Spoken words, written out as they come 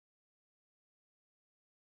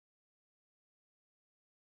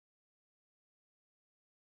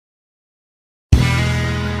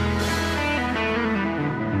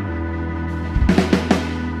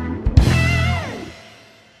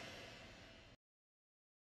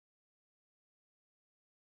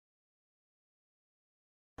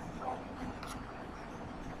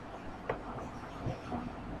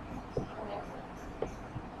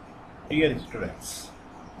Dear students,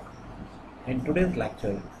 in today's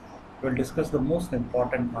lecture, we'll discuss the most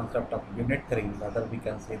important concept of Unit 3, rather we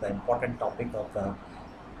can say the important topic of the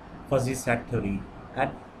fuzzy set theory,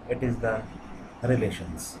 and it is the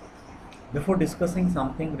relations. Before discussing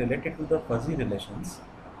something related to the fuzzy relations,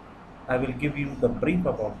 I will give you the brief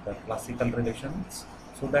about the classical relations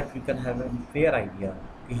so that we can have a fair idea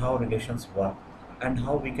of how relations work and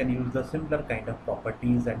how we can use the similar kind of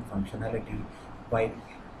properties and functionality by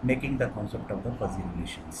making the concept of the fuzzy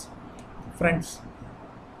relations. Friends,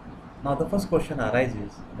 now the first question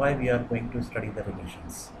arises why we are going to study the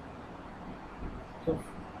relations. So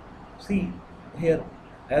see here,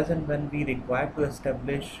 as and when we require to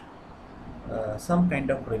establish some kind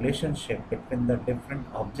of relationship between the different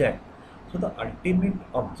object, so the ultimate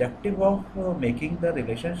objective of making the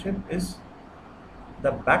relationship is the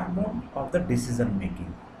backbone of the decision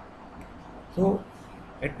making. So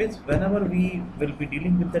it means whenever we will be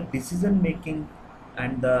dealing with the decision making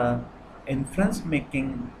and the inference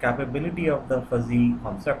making capability of the fuzzy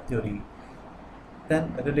concept theory,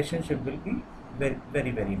 then relationship will be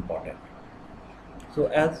very important. So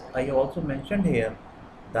as I also mentioned here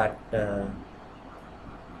that the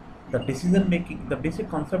decision making, the basic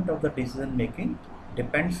concept of the decision making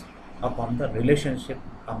depends upon the relationship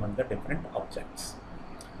among the different objects.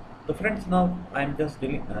 So friends, now I'm just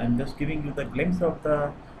giving you the glimpse of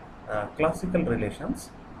the classical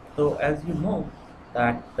relations. So as you know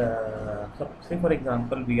that so say for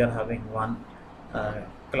example we are having one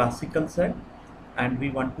classical set and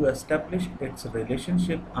we want to establish its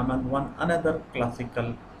relationship among one another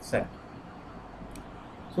classical set.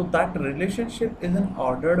 So that relationship is an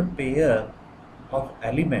ordered pair of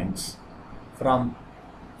elements from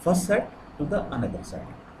first set to the another set.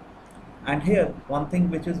 And here one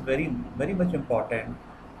thing which is very much important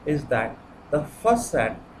is that the first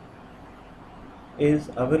set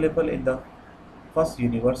is available in the first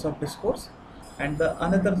universe of discourse and the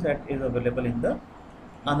another set is available in the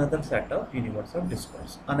another set of universe of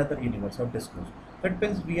discourse, another universe of discourse. That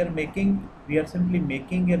means we are simply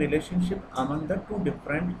making a relationship among the two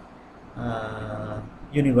different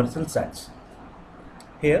universal sets.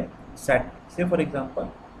 Here set, say for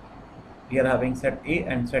example we are having set A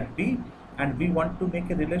and set B, and we want to make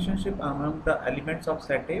a relationship among the elements of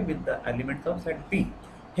set A with the elements of set B.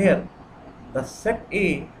 Here the set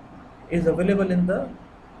A is available in the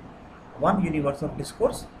one universe of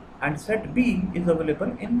discourse and set B is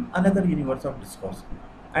available in another universe of discourse,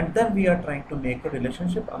 and then we are trying to make a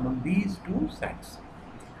relationship among these two sets.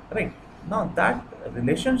 Right, now that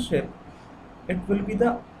relationship, it will be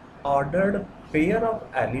the ordered pair of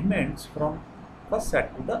elements from first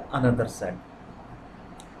set to the another set.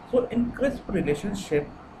 So in crisp relationship,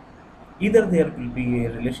 either there will be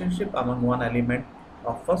a relationship among one element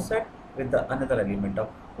of first set with the another element of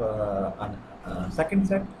second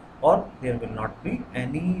set, or there will not be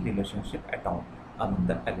any relationship at all among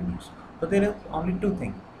the elements. So there is only two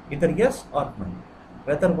things, either yes or no,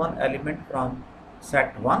 whether one element from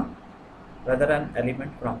set 1, whether an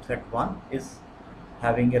element from set 1 is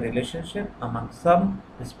having a relationship among some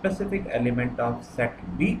specific element of set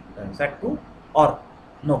B, set 2, or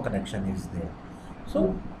no connection is there.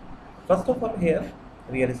 So first of all, here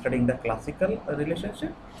we are studying the classical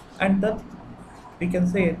relationship, and then we can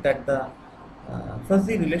say that the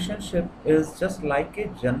fuzzy relationship is just like a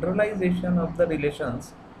generalization of the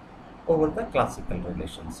relations over the classical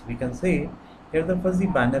relations. We can say here the fuzzy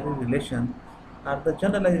binary relation are the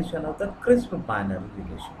generalization of the crisp binary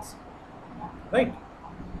relations, right?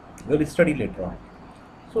 We'll study later on.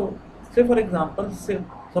 So say for example,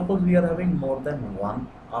 suppose we are having more than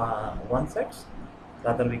one sets,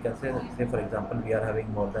 rather we can say for example we are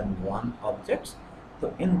having more than one objects.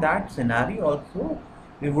 So in that scenario also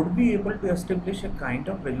we would be able to establish a kind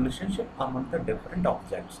of relationship among the different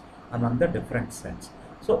objects, among the different sets.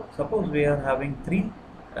 So suppose we are having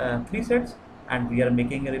three sets and we are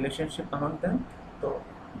making a relationship among them. So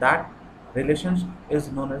that relation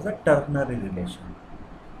is known as a ternary relation.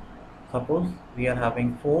 Suppose we are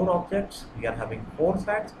having four objects, we are having four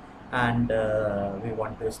sets, and we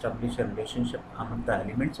want to establish a relationship among the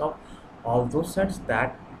elements of all those sets.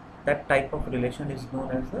 That type of relation is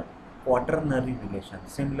known as the quaternary relation.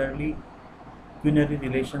 Similarly, quinary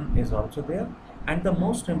relation is also there, and the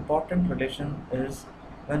most important relation is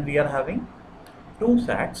when we are having two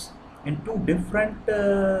sets in two different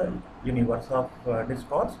universe of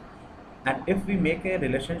discourse, and if we make a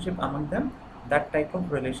relationship among them, that type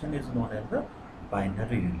of relation is known as the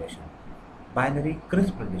binary relation, binary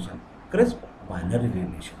crisp relation, crisp binary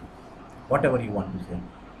relation, whatever you want to say,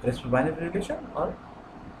 crisp binary relation or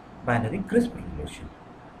binary crisp relation.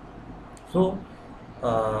 So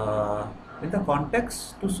uh, in the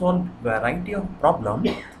context to solve variety of problem,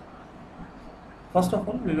 first of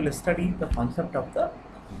all we will study the concept of the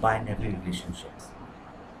binary relationships.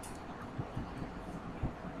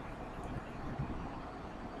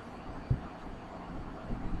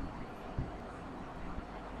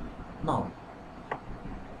 Now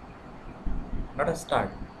let us start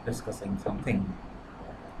discussing something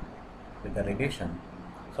with the relation.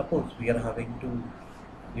 Suppose we are having two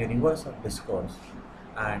universe of discourse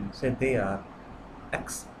and say they are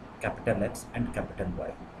x, capital X and capital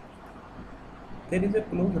Y. There is a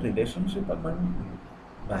close relationship among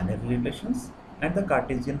binary relations and the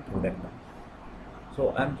Cartesian product.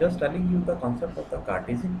 So I'm just telling you the concept of the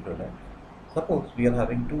Cartesian product. Suppose we are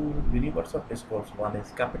having two universe of discourse, one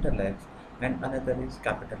is capital X and another is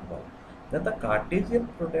capital Y. Then the Cartesian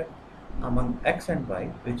product among X and Y,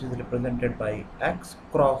 which is represented by X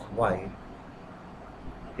cross Y,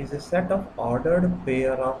 is a set of ordered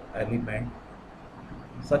pair of elements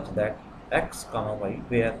such that x comma y,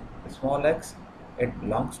 where small x it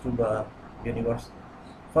belongs to the universe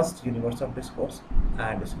first universe of discourse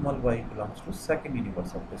and small y belongs to second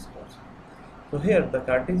universe of discourse. So here the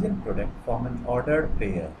Cartesian product form an ordered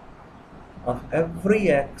pair of every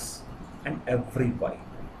x and every y.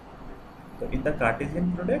 So in the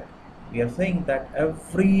Cartesian product we are saying that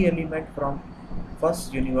every element from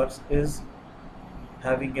first universe is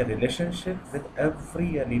having a relationship with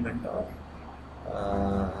every element of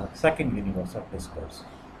second universe of discourse.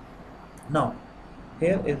 Now,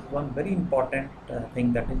 here is one very important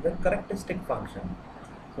thing, that is the characteristic function.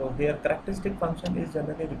 So here characteristic function is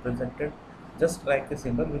generally represented just like a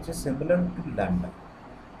symbol which is similar to lambda.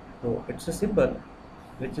 So it's a symbol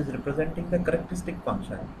which is representing the characteristic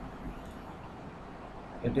function.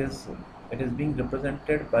 It is being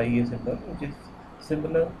represented by a symbol which is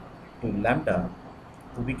similar to lambda.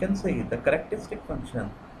 So we can say the characteristic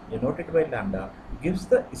function denoted by lambda gives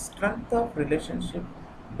the strength of relationship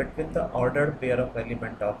between the ordered pair of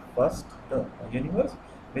element of first universe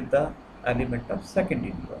with the element of second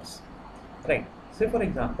universe. Right. Say for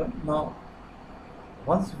example, now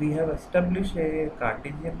once we have established a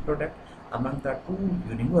Cartesian product among the two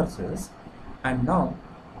universes, and now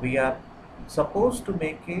we are supposed to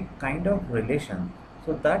make a kind of relation.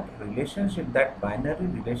 So that relationship, that binary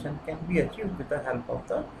relation can be achieved with the help of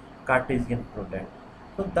the Cartesian product.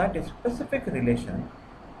 So that is specific relation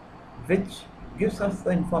which gives us the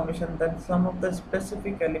information that some of the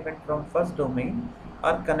specific element from first domain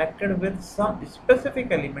are connected with some specific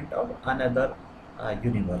element of another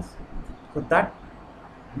universe. So that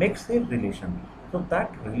makes a relation. So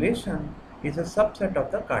that relation is a subset of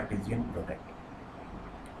the Cartesian product.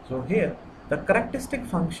 So here the characteristic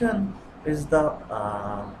function is the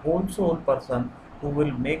whole soul person who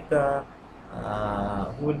will make the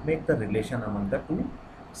relation among the two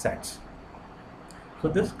sets. So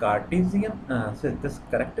this Cartesian, so this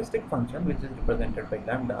characteristic function which is represented by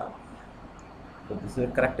lambda. So this is a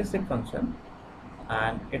characteristic function,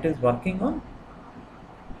 and it is working on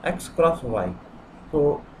x cross y.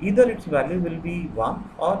 So either its value will be 1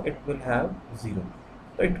 or it will have 0.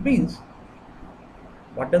 So it means,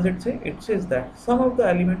 what does it say? It says that some of the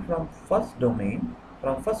elements from first domain,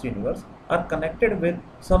 from first universe, are connected with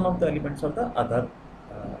some of the elements of the other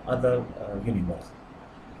universe,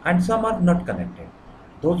 and some are not connected.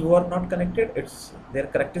 Those who are not connected, it's their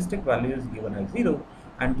characteristic value is given as 0,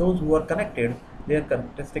 and those who are connected, their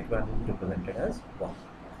characteristic value is represented as 1.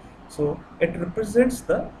 So it represents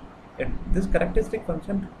this characteristic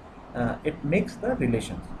function. It makes the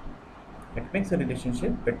relations. It makes a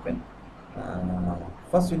relationship between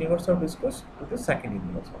first universe of discourse to the second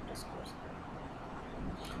universe of discourse.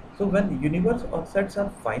 So when universe or sets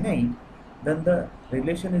are finite, then the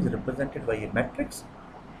relation is represented by a matrix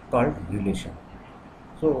called relation.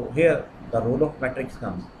 So here the role of matrix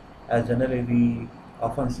comes, as generally we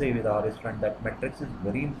often say with our student that matrix is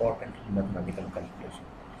very important in mathematical calculation.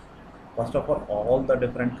 First of all the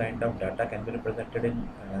different kind of data can be represented in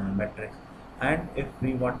matrix, and if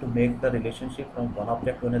we want to make the relationship from one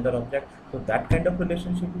object to another object, so that kind of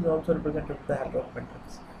relationship is also represented with the help of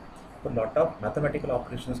matrix. So a lot of mathematical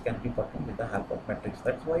operations can be performed with the help of matrix.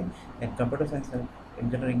 That's why in computer science and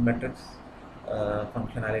engineering, matrix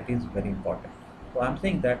functionality is very important. So I'm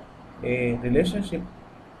saying that a relationship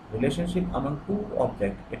among two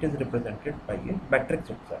objects, it is represented by a matrix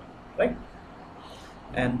itself, right?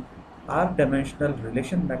 And R dimensional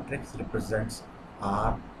relation matrix represents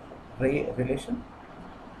R ray relation,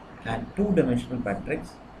 and two-dimensional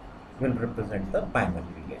matrix will represent the binary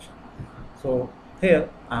relation. So here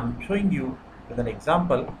I am showing you with an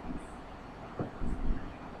example.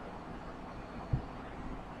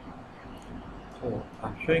 So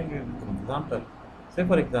I'm showing you an example. Say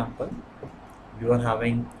for example, you are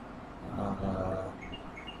having uh,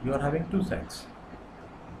 two sets.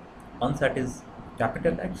 One set is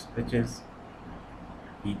capital X, which is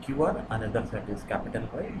PQR. Another set is capital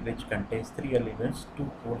Y, which contains three elements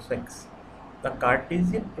 2, 4, 6. The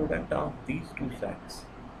Cartesian product of these two sets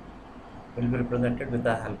will be represented with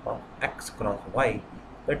the help of X cross Y,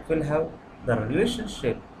 that will have the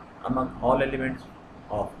relationship among all elements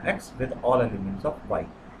of X with all elements of Y.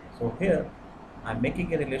 So here I am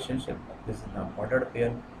making a relationship. This is an ordered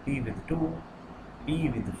pair, P with 2, P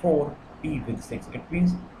with 4, P with 6. It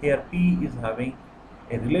means here P is having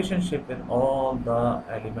a relationship with all the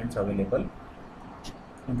elements available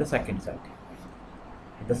in the second set.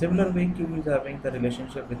 In the similar way, Q is having the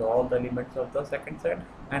relationship with all the elements of the second set,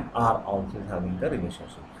 and R also is having the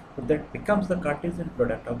relationship. So that becomes the Cartesian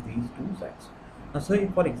product of these two sets. Now, say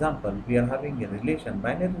for example, we are having a relation,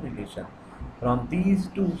 binary relation from these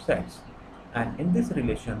two sets, and in this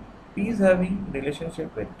relation, P is having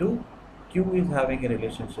relationship with 2, Q is having a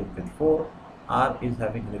relationship with 4, R is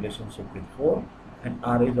having a relationship with 4, and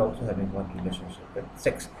R is also having one relationship with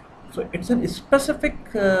 6. So it's a specific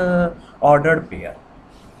ordered pair.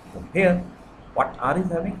 So here, what R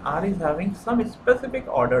is having? R is having some specific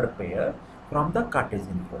ordered pair from the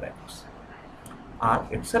Cartesian products. R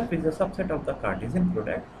itself is a subset of the Cartesian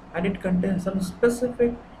product, and it contains some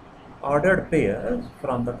specific ordered pairs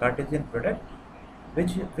from the Cartesian product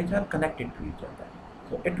which are connected to each other.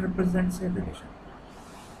 So it represents a relation,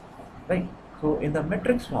 right? So in the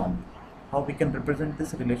matrix form, how we can represent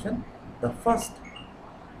this relation? The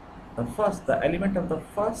element of the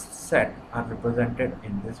first set are represented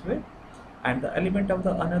in this way, and the element of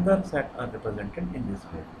the another set are represented in this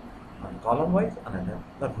way. One column wise, another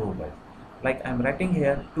the row wise. Like I'm writing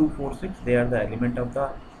here 2, 4, 6. They are the element of the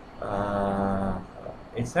a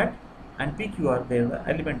set, and PQR, they are the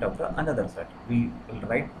element of the another set. We will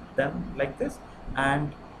write them like this,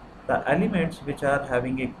 and the elements which are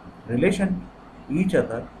having a relation each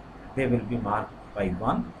other, they will be marked by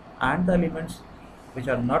 1, and the elements which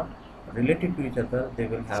are not related to each other, they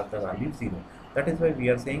will have the value 0. That is why we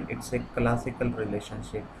are saying it's a classical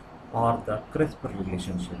relationship or the crisp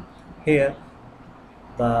relationship. Here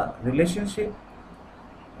the relationship,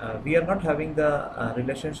 we are not having the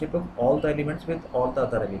relationship of all the elements with all the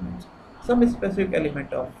other elements. Some specific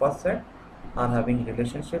element of first set are having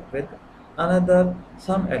relationship with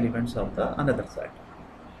some elements of the another set.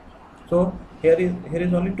 So here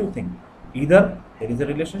is only two things: either there is a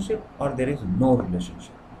relationship or there is no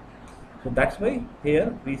relationship. So that's why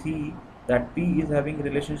here we see that P is having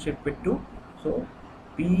relationship with 2. So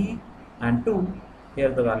P and 2, here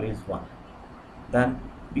the value is 1. Then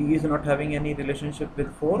P is not having any relationship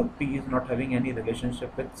with 4, P is not having any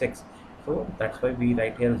relationship with 6. So that's why we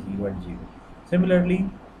write here 0 and 0. Similarly,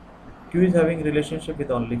 Q is having relationship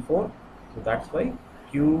with only 4. So that's why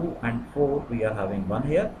Q and 4 we are having 1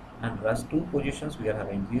 here, and rest 2 positions we are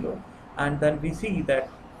having 0. And then we see that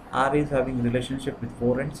R is having relationship with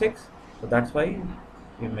 4 and 6. So that's why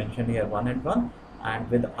we mention here 1 and 1, and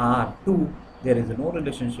with R2 there is no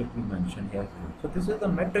relationship we mention here. So this is the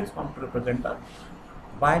matrix form to represent the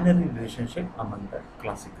binary relationship among the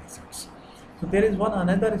classical sets. So there is one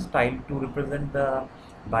another style to represent the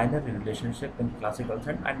binary relationship in classical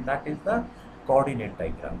set, and that is the coordinate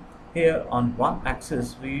diagram. Here on one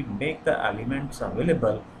axis we make the elements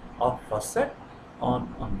available of first set.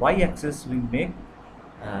 On y-axis we put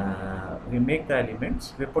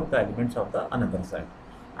the elements of the another set,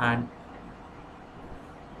 and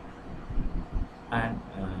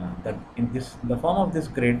in the form of this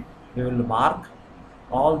grid we will mark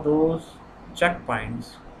all those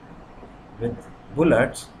checkpoints with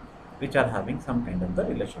bullets which are having some kind of the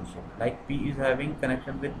relationship. Like P is having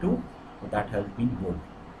connection with 2, so that has been bold.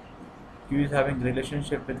 Q is having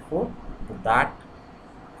relationship with 4, so that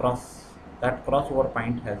crossover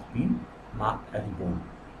point has been marked as bold.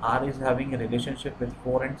 R is having a relationship with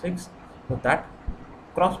 4 and 6, so that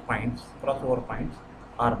crossover points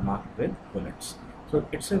are marked with bullets. So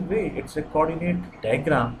it's a coordinate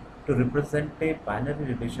diagram to represent a binary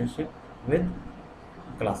relationship with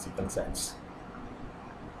classical sets.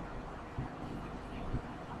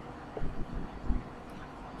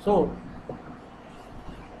 So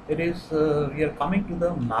it is we are coming to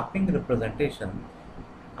the mapping representation.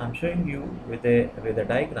 I'm showing you with a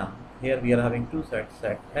diagram. Here we are having two sets,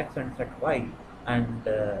 set X and set Y, and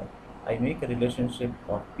I make a relationship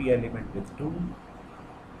of P element with 2,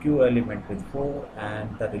 Q element with 4,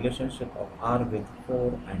 and the relationship of R with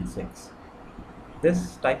 4 and 6.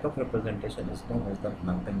 This type of representation is known as the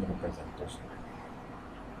mapping representation,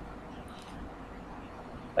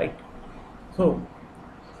 right? So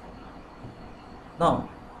Now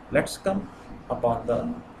let's come upon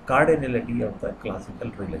the cardinality of the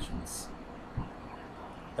classical relations.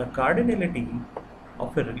 The cardinality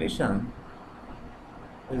of a relation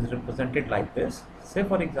is represented like this. Say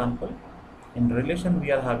for example, in relation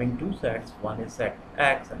we are having two sets, one is set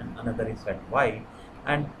X and another is set Y,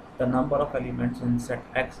 and the number of elements in set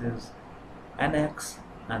X is nx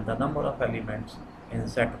and the number of elements in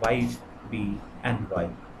set Y be ny.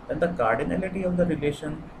 Then the cardinality of the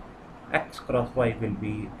relation x cross y will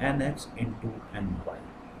be nx into ny.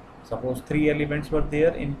 Suppose three elements were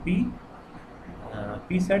there in P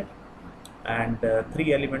set, and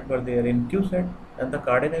three elements were there in Q set, and the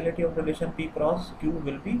cardinality of relation P cross Q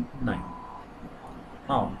will be 9.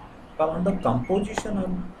 Now, come on the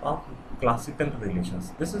composition of classical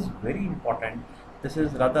relations. This is very important. This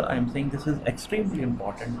is rather, I am saying this is extremely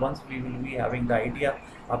important. Once we will be having the idea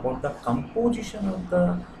about the composition of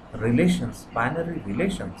the relations, binary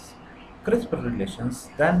relations, crisp relations,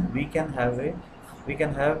 then we can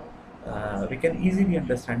easily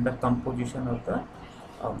understand the composition of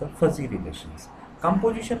the fuzzy relations.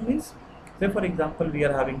 Composition means, say for example, we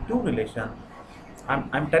are having two relations.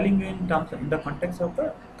 I'm telling you in the context of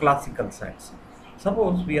the classical sets.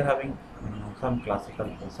 Suppose we are having some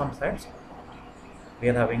sets. We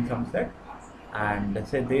are having some set, and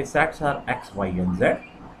let's say these sets are x, y, and z.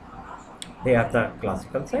 They are the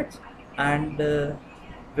classical sets, and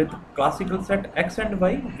with classical set x and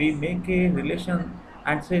y, we make a relation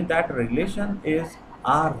and say that relation is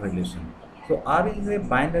R relation. So R is a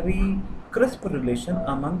binary crisp relation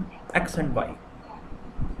among x and y.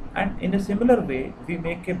 And in a similar way, we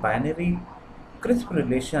make a binary crisp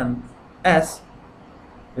relation S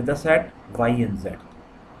with the set Y and Z.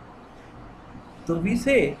 So we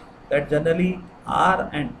say that generally R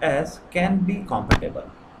and S can be compatible.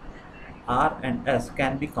 R and S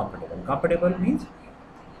can be compatible. Compatible means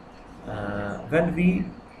when we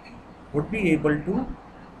would be able to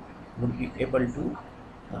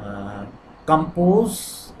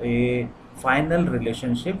compose a final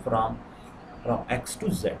relationship from X to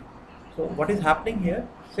Z. So what is happening here?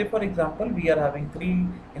 Say for example, we are having three,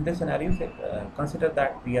 in this scenario, consider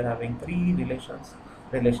that we are having three relations: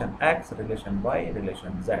 relation X, relation Y,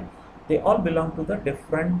 relation Z. They all belong to the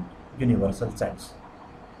different universal sets.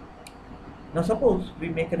 Now suppose we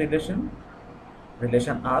make a relation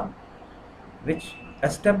R, which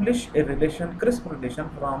establish a relation, crisp relation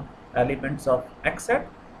from elements of X set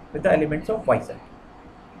with the elements of Y set.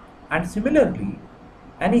 And similarly,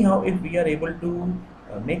 anyhow, if we are able to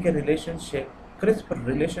make a relationship, crisp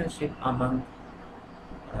relationship among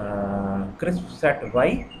crisp set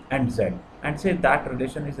Y and Z, and say that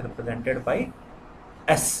relation is represented by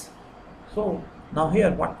S. So now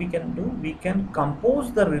here what we can do, we can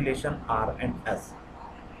compose the relation R and S.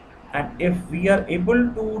 And if we are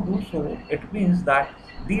able to do so, it means that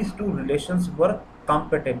these two relations were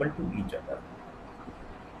compatible to each other,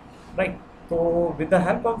 right? So with the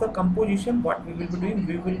help of the composition, what we will be doing,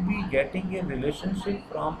 we will be getting a relationship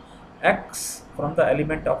from X, from the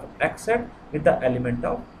element of X set with the element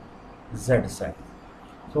of Z set.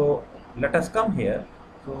 So let us come here.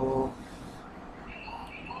 So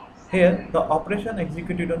here the operation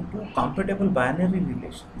executed on two compatible binary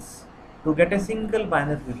relations to get a single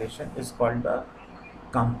binary relation is called the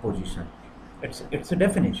composition. It's a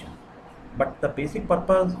definition, but the basic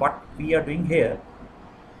purpose what we are doing here,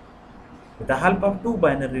 with the help of two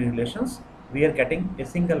binary relations, we are getting a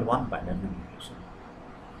single one binary relation.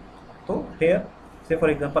 So here, say for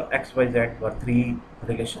example, X, Y, Z were three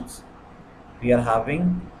relations. We are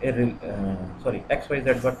having a X, Y,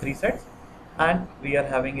 Z were three sets, and we are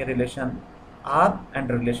having a relation R and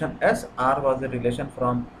relation S. R was a relation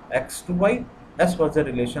from X to Y, S was a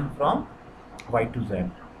relation from Y to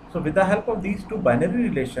Z. So with the help of these two binary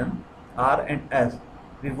relations, R and S,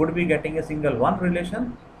 we would be getting a single one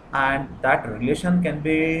relation, and that relation can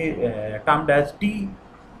be termed as T,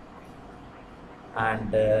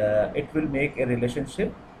 and it will make a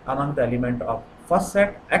relationship among the element of first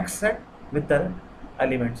set X set with the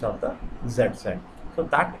elements of the Z set. So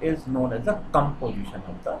that is known as the composition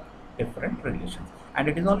of the different relations, and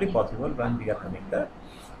it is only possible when we are having the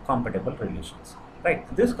compatible relations, right?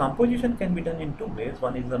 This composition can be done in two ways.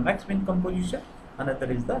 One is the max min composition, another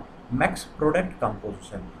is the max product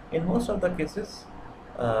composition. In most of the cases,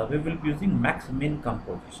 we will be using max min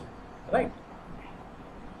composition, right?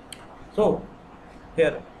 So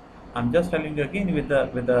here I'm just telling you again with the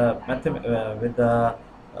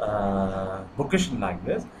bookish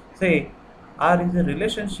language. Say R is a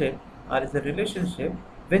relationship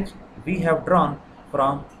which we have drawn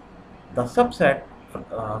from the subset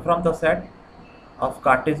from the set of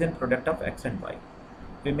Cartesian product of X and Y.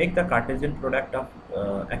 we make the Cartesian product of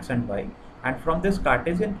x and y, and from this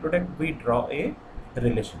Cartesian product we draw a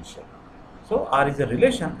relationship. So R is a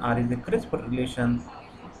relation, R is a crisp relation.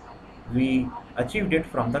 We achieved it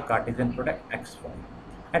from the Cartesian product x, y.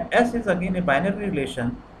 And S is again a binary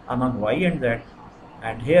relation among y and z,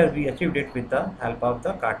 and here we achieved it with the help of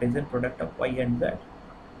the Cartesian product of y and z.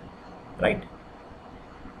 Right?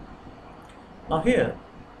 Now here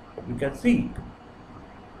you can see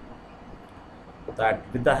that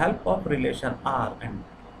with the help of relation R and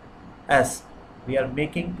S, we are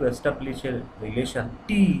making to establish a relation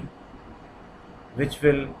T, which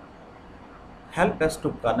will help us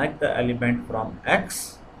to connect the element from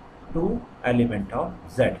X to element of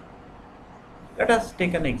Z. Let us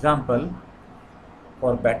take an example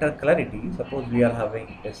for better clarity. Suppose we are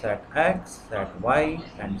having a set X, set Y,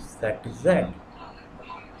 and set Z.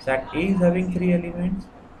 Set A is having 3 elements,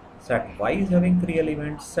 set Y is having 3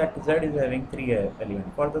 elements, set Z is having 3 elements.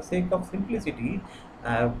 For the sake of simplicity,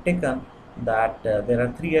 I have taken that there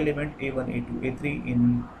are 3 elements A1, A2, A3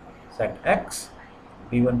 in set X,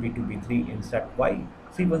 B1, B2, B3 in set Y,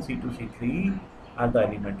 C1, C2, C3 are the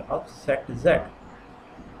element of set Z.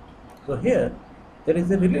 So here there is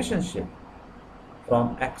a relationship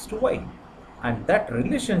from X to Y, and that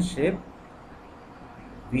relationship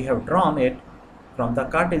we have drawn it from the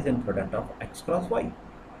Cartesian product of x cross y.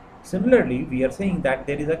 Similarly, we are saying that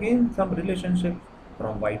there is again some relationship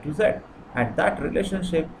from y to z, and that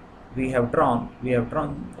relationship we have drawn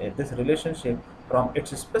this relationship from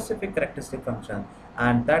its specific characteristic function,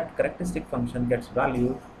 and that characteristic function gets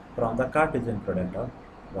value from the Cartesian product of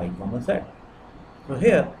y comma z. So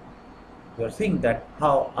here we are seeing that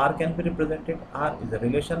how R can be represented. R is a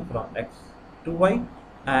relation from x to y,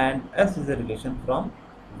 and S is a relation from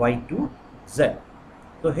y to z.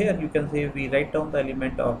 So here you can say we write down the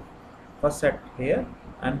element of first set here,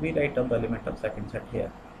 and we write down the element of second set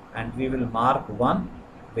here, and we will mark 1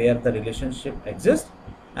 where the relationship exists,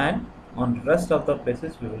 and on rest of the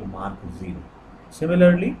places we will mark 0.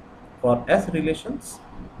 Similarly, for S relations,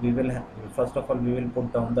 we will first of all we will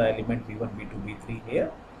put down the element b1, b2, b3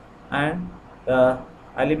 here, and the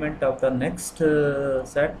element of the next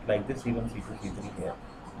set like this c1, c2, c3 here,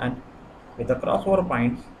 and with the crossover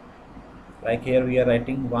points like here we are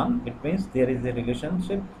writing 1, it means there is a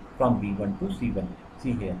relationship from b1 to c1.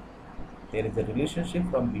 See here, there is a relationship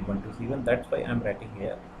from b1 to c1, that's why I am writing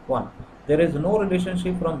here 1. There is no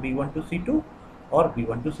relationship from b1 to c2 or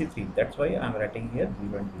b1 to c3, that's why I am writing here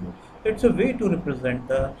b1 to 0. It's a way to represent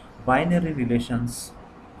the binary relations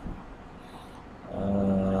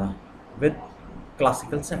with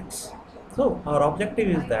classical sets. So our objective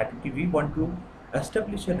is that we want to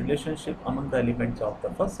establish a relationship among the elements of the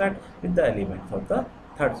first set with the elements of the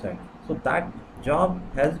third set. So that job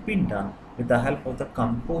has been done with the help of the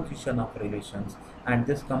composition of relations, and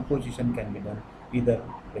this composition can be done either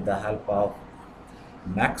with the help of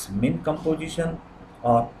max min composition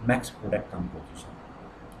or max product composition,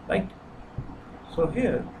 right? So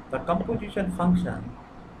here the composition function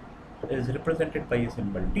is represented by a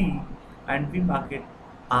symbol T, and we mark it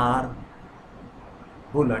R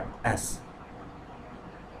bullet S.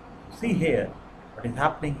 See here what is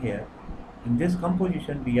happening here. In this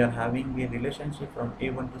composition we are having a relationship from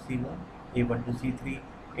A1 to C1, A1 to C3,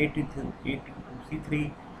 A2 to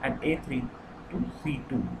C3, and A3 to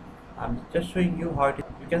C2. I'm just showing you how it is.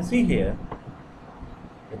 You can see here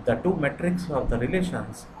with the two metrics of the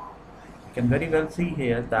relations, you can very well see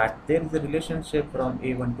here that there is a relationship from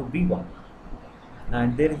A1 to B1,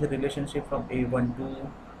 and there is a relationship from A1 to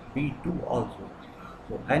B2 also.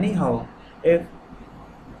 So anyhow, if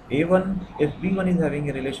B1 is having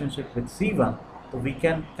a relationship with C1, so we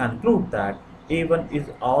can conclude that A1 is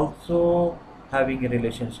also having a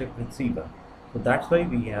relationship with C1. So that's why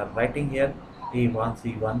we are writing here A1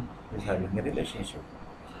 C1 is having a relationship,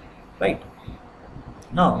 right?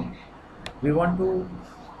 Now we want to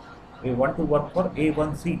work for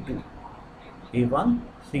A1 C2. A1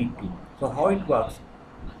 C2. So how it works?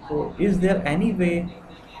 So is there any way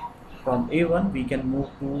from A1 we can move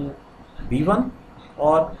to B1,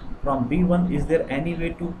 or from B1 is there any way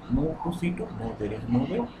to move to C2? No, there is no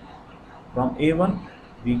way. From A1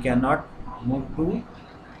 we cannot move to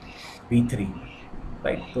B3,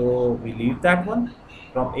 right? So we leave that one.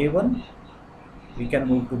 From A1 we can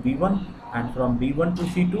move to B1, and from B1 to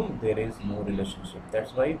C2 there is no relationship.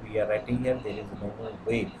 That's why we are writing here there is no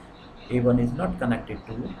way. A1 is not connected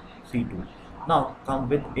to C2. Now come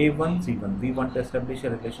with A1 C1. We want to establish a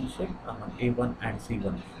relationship among A1 and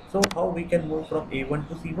C1. So how we can move from A1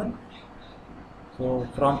 to C1? So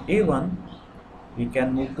from A1 we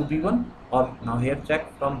can move to B1, or now here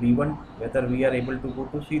check from B1 whether we are able to go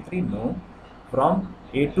to C3. No. from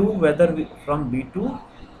A2, from B2,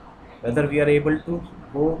 whether we are able to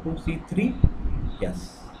go to C3.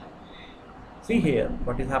 Yes. See here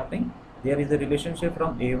what is happening. There is a relationship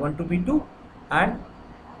from A1 to B2, and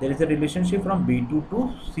there is a relationship from B2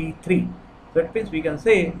 to C3. So it means we can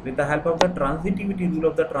say, with the help of the transitivity rule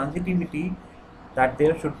of the transitivity, that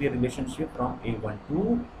there should be a relationship from A1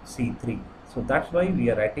 to C3. So that's why we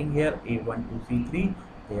are writing here A1 to C3,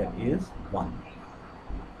 there is 1.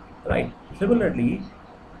 Right. Similarly,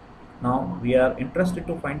 now we are interested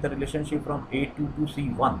to find the relationship from A2 to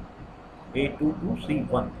C1. A2 to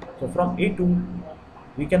C1. So from A2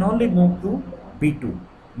 we can only move to B2.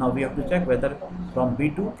 Now we have to check whether from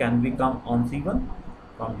B2 can we come on C1.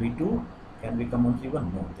 From B2 can we come on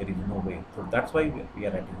C1? No, there is no way. So that's why we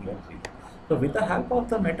are writing here C1. So with the help of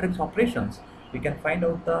the matrix operations, we can find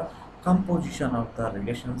out the composition of the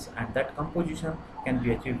relations, and that composition can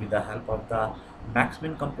be achieved with the help of the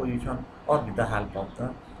max-min composition or with the help of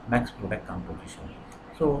the max product composition.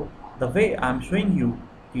 So the way I am showing you,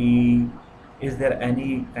 is there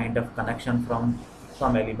any kind of connection from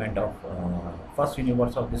some element of first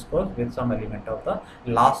universe of discourse with some element of the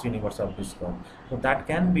last universe of discourse. So that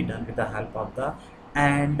can be done with the help of the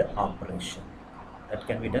AND operation. That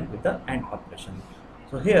can be done with the AND operation.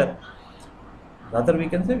 So here, rather we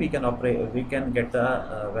can say we can get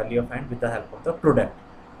the value of AND with the help of the product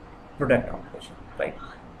operation, right?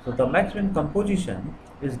 So the max-min composition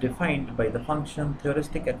is defined by the function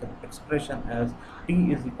heuristic expression as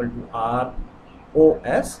T is equal to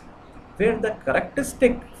ROS, where the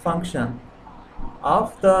characteristic function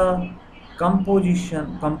of the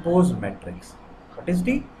composed matrix. What is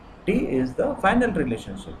T? T is the final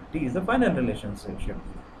relationship. T is the final relationship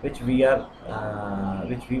which we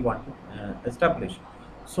want to establish.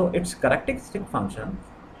 So its characteristic function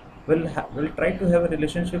will try to have a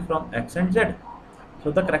relationship from X and Z.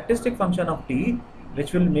 So the characteristic function of T,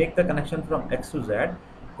 which will make the connection from X to Z,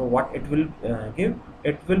 so what it will give,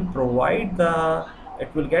 it will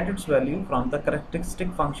get its value from the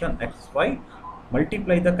characteristic function xy,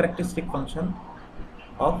 multiply the characteristic function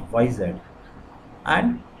of yz,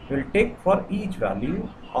 and will take for each value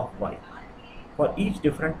of y. For each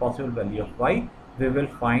different possible value of y, we will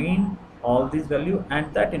find all these value,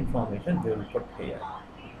 and that information we will put here.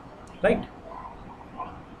 Right.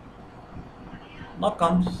 Now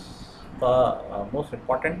comes the most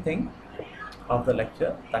important thing of the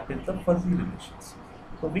lecture, that is the fuzzy relations.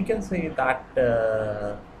 So we can say that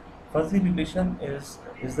fuzzy relation is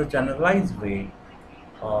the generalized way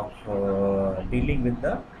of dealing with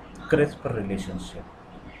the crisp relationship.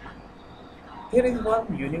 There is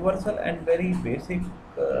one universal and very basic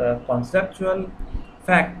conceptual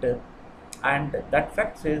fact, and that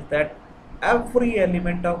fact says that every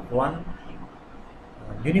element of one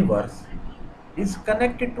universe is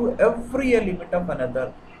connected to every element of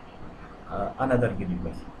another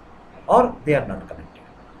universe, or they are not connected.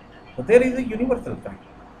 So there is a universal fact.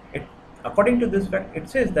 According to this fact, it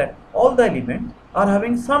says that all the elements are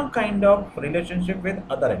having some kind of relationship with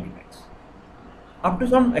other elements up to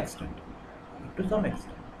some extent.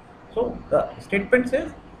 So the statement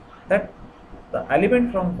says that the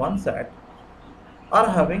element from one set are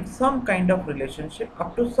having some kind of relationship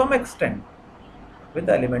up to some extent with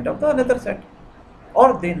the element of the another set,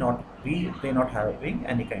 or they not having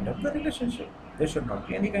any kind of the relationship. There should not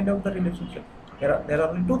be any kind of the relationship. There are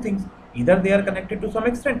only two things: either they are connected to some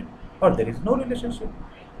extent, or there is no relationship.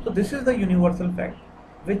 So this is the universal fact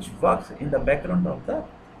which works in the background of the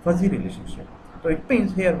fuzzy relationship. So it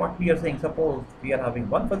means here what we are saying, suppose we are having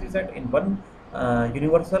one fuzzy set in one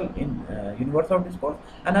universe of discourse,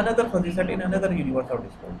 and another fuzzy set in another universe of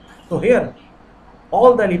discourse. So here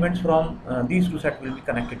all the elements from these two sets will be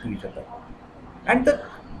connected to each other, and the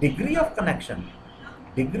degree of connection,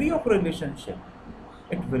 degree of relationship,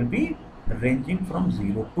 it will be ranging from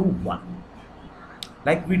 0 to 1.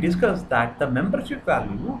 Like we discussed that the membership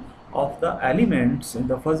value of the elements in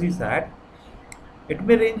the fuzzy set, it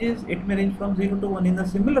may range from 0 to 1. In a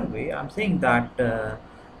similar way, I am saying that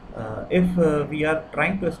if we are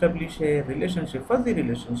trying to establish a relationship, fuzzy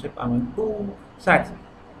relationship among two sets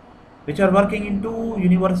which are working in two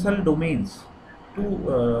universal domains,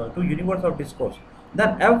 two universe of discourse,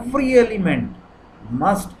 then every element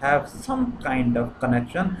must have some kind of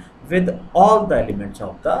connection with all the elements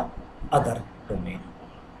of the other domain,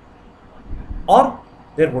 or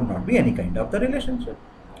there would not be any kind of the relationship.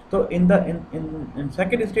 So in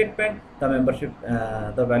second statement, the membership,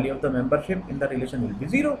 the value of the membership in the relation will be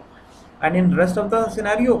 0, and in rest of the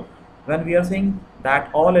scenario, when we are saying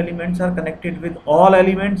that all elements are connected with all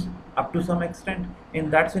elements up to some extent,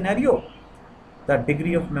 in that scenario, the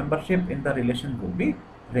degree of membership in the relation will be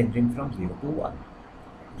ranging from 0 to 1,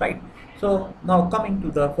 right? So now coming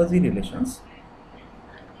to the fuzzy relations,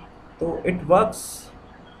 so it works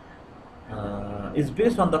is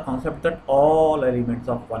based on the concept that all elements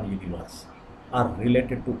of one universe are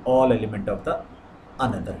related to all element of the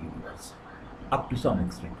another universe up to some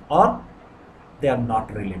extent, or they are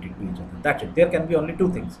not related to each other. That's it. There can be only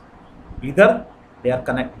two things: either they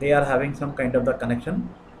are having some kind of the connection,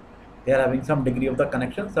 they are having some degree of the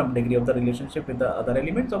connection, some degree of the relationship with the other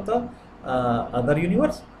elements of the other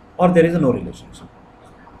universe, or there is no relationship.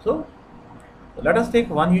 So let us take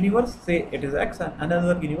one universe, say it is X, and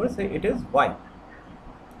another universe, say it is Y.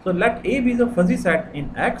 So let A be the fuzzy set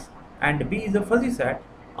in X and B is a fuzzy set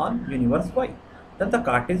on universe Y. Then the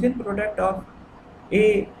Cartesian product of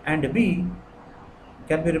A and B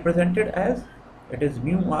can be represented as, it is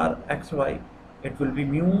mu r xy, it will be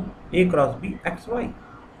mu A cross B xy.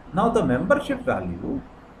 Now the membership value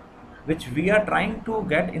which we are trying to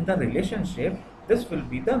get in the relationship, this will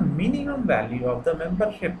be the minimum value of the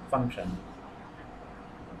membership function.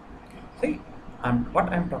 See, what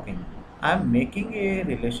I'm talking. I'm making a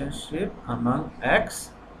relationship among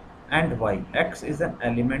X and Y. X is an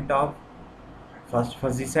element of first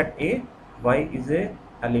fuzzy set A. Y is a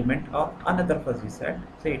element of another fuzzy set.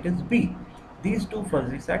 Say it is B. These two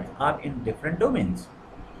fuzzy sets are in different domains.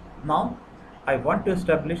 Now, I want to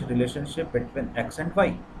establish relationship between X and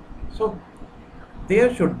Y. So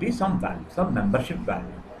there should be some value, some membership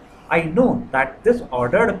value. I know that this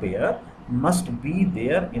ordered pair must be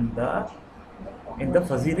there in the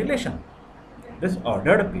fuzzy relation. This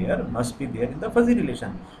ordered pair must be there in the fuzzy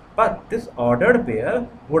relation. But this ordered pair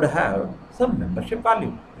would have some membership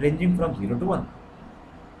value ranging from 0 to 1.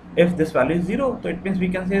 If this value is 0, so it means we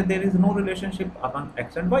can say there is no relationship among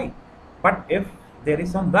X and Y. But if there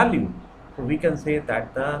is some value, so we can say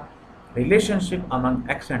that the relationship among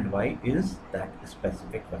X and Y is that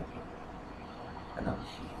specific value.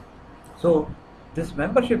 So this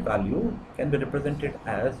membership value can be represented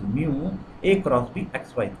as mu A cross B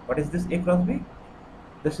xy. What is this A cross B?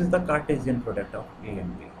 This is the Cartesian product of A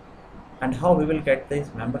and B. And how we will get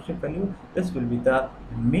this membership value? This will be the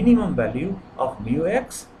minimum value of mu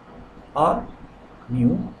X or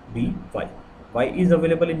mu B Y. Y is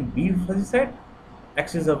available in B fuzzy set,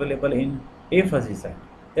 X is available in A fuzzy set.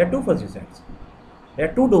 There are two fuzzy sets. There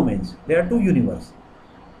are two domains. There are two universes.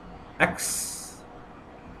 X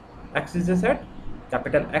is a set.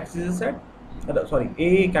 Capital X is a set.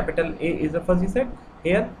 A capital A is a fuzzy set.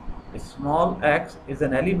 Here, small x is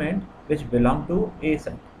an element which belong to A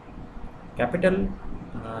set. Capital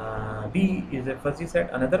B is a fuzzy set,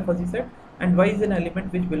 another fuzzy set, and Y is an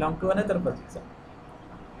element which belong to another fuzzy set.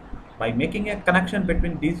 By making a connection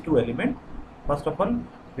between these two elements, first of all,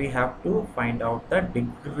 we have to find out the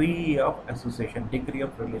degree of association, degree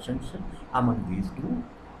of relationship among these two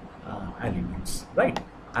elements, right?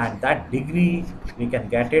 And that degree we can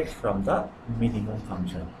get it from the minimum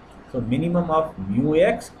function. So minimum of mu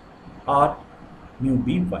X or mu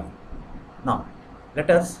B Y. Now let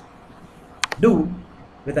us do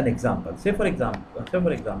with an example. Say for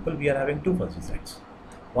example, we are having two fuzzy sets.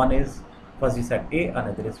 One is fuzzy set A,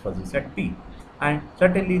 another is fuzzy set B, and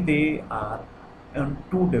certainly they are in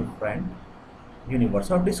two different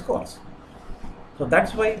universe of discourse. So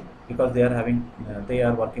that's why, because they are having they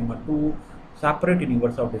are working on two separate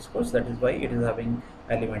universe of discourse, that is why it is having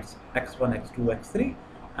elements x1, x2, x3,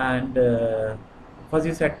 and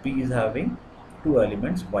fuzzy set B is having two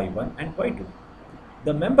elements y1 and y2.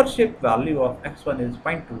 The membership value of x1 is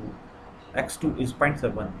 0.2, x2 is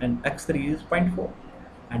 0.7, and x3 is 0.4,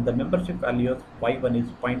 and the membership value of y1 is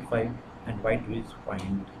 0.5 and y2 is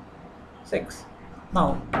 0.6.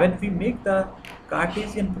 Now, when we make the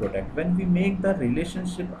Cartesian product, when we make the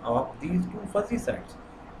relationship of these two fuzzy sets,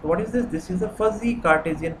 so what is this? This is a fuzzy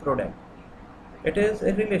Cartesian product. It is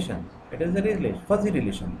a relation. It is a fuzzy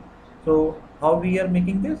relation. So how we are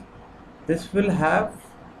making this? This will have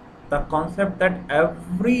the concept that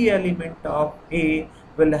every element of A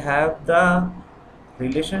will have the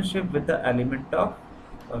relationship with the element of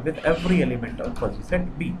with every element of fuzzy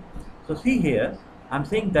set B. So see here, I'm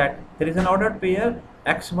saying that there is an ordered pair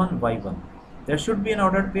x1 y1. There should be an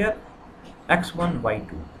ordered pair x1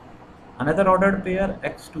 y2. Another ordered pair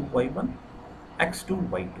x2 y1, x2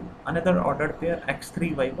 y2. Another ordered pair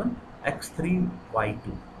x3 y1, x3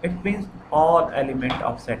 y2. It means all elements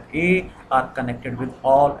of set A are connected with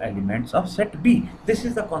all elements of set B. This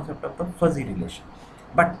is the concept of the fuzzy relation.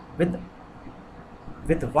 But with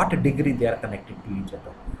what degree they are connected to each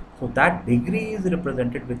other. So that degree is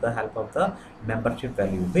represented with the help of the membership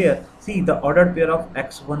value. Here, see the ordered pair of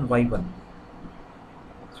x1 y1.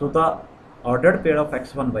 So the ordered pair of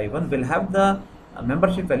x1 y1 will have the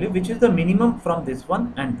membership value which is the minimum from this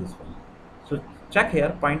one and this one. So check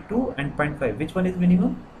here, 0.2 and 0.5, which one is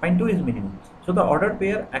minimum? 0.2 is minimum. So the ordered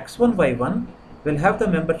pair x1 y1 will have the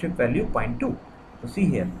membership value 0.2. So see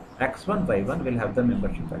here, x1 y1 will have the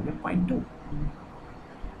membership value 0.2.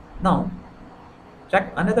 Now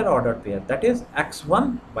check another ordered pair, that is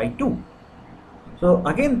x1 y2. So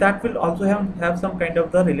again that will also have some kind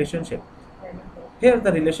of the relationship. Here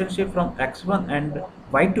the relationship from x1 and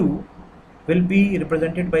y2 will be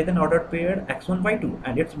represented by the ordered pair x1 y2,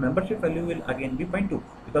 and its membership value will again be 0.2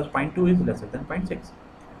 because 0.2 is lesser than 0.6.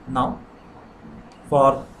 Now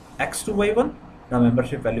for x2 y1 the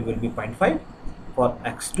membership value will be 0.5. For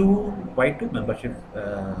x2 y2 membership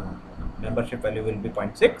value will be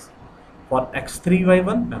 0.6. For x3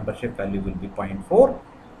 y1 membership value will be 0.4.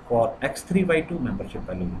 For x3 y2 membership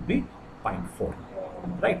value will be 0.4,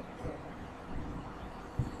 right?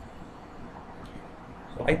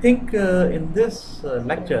 So I think in this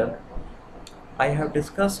lecture I have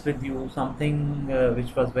discussed with you something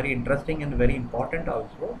which was very interesting and very important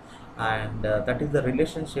also, and that is the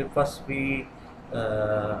relationship. First we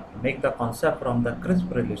make the concept from the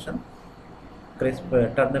crisp relation. Crisp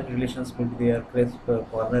ternary relations will be there, crisp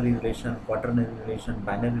quaternary relation, quaternary relation,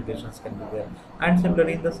 binary relations can be there, and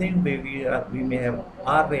similarly in the same way we may have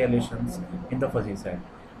R relations in the fuzzy side,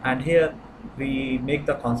 and here we make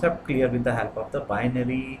the concept clear with the help of the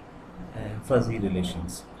binary fuzzy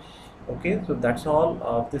relations. Okay, so that's all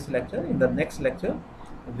of this lecture. In the next lecture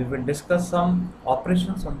we will discuss some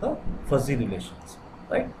operations on the fuzzy relations,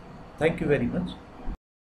 right? Thank you very much.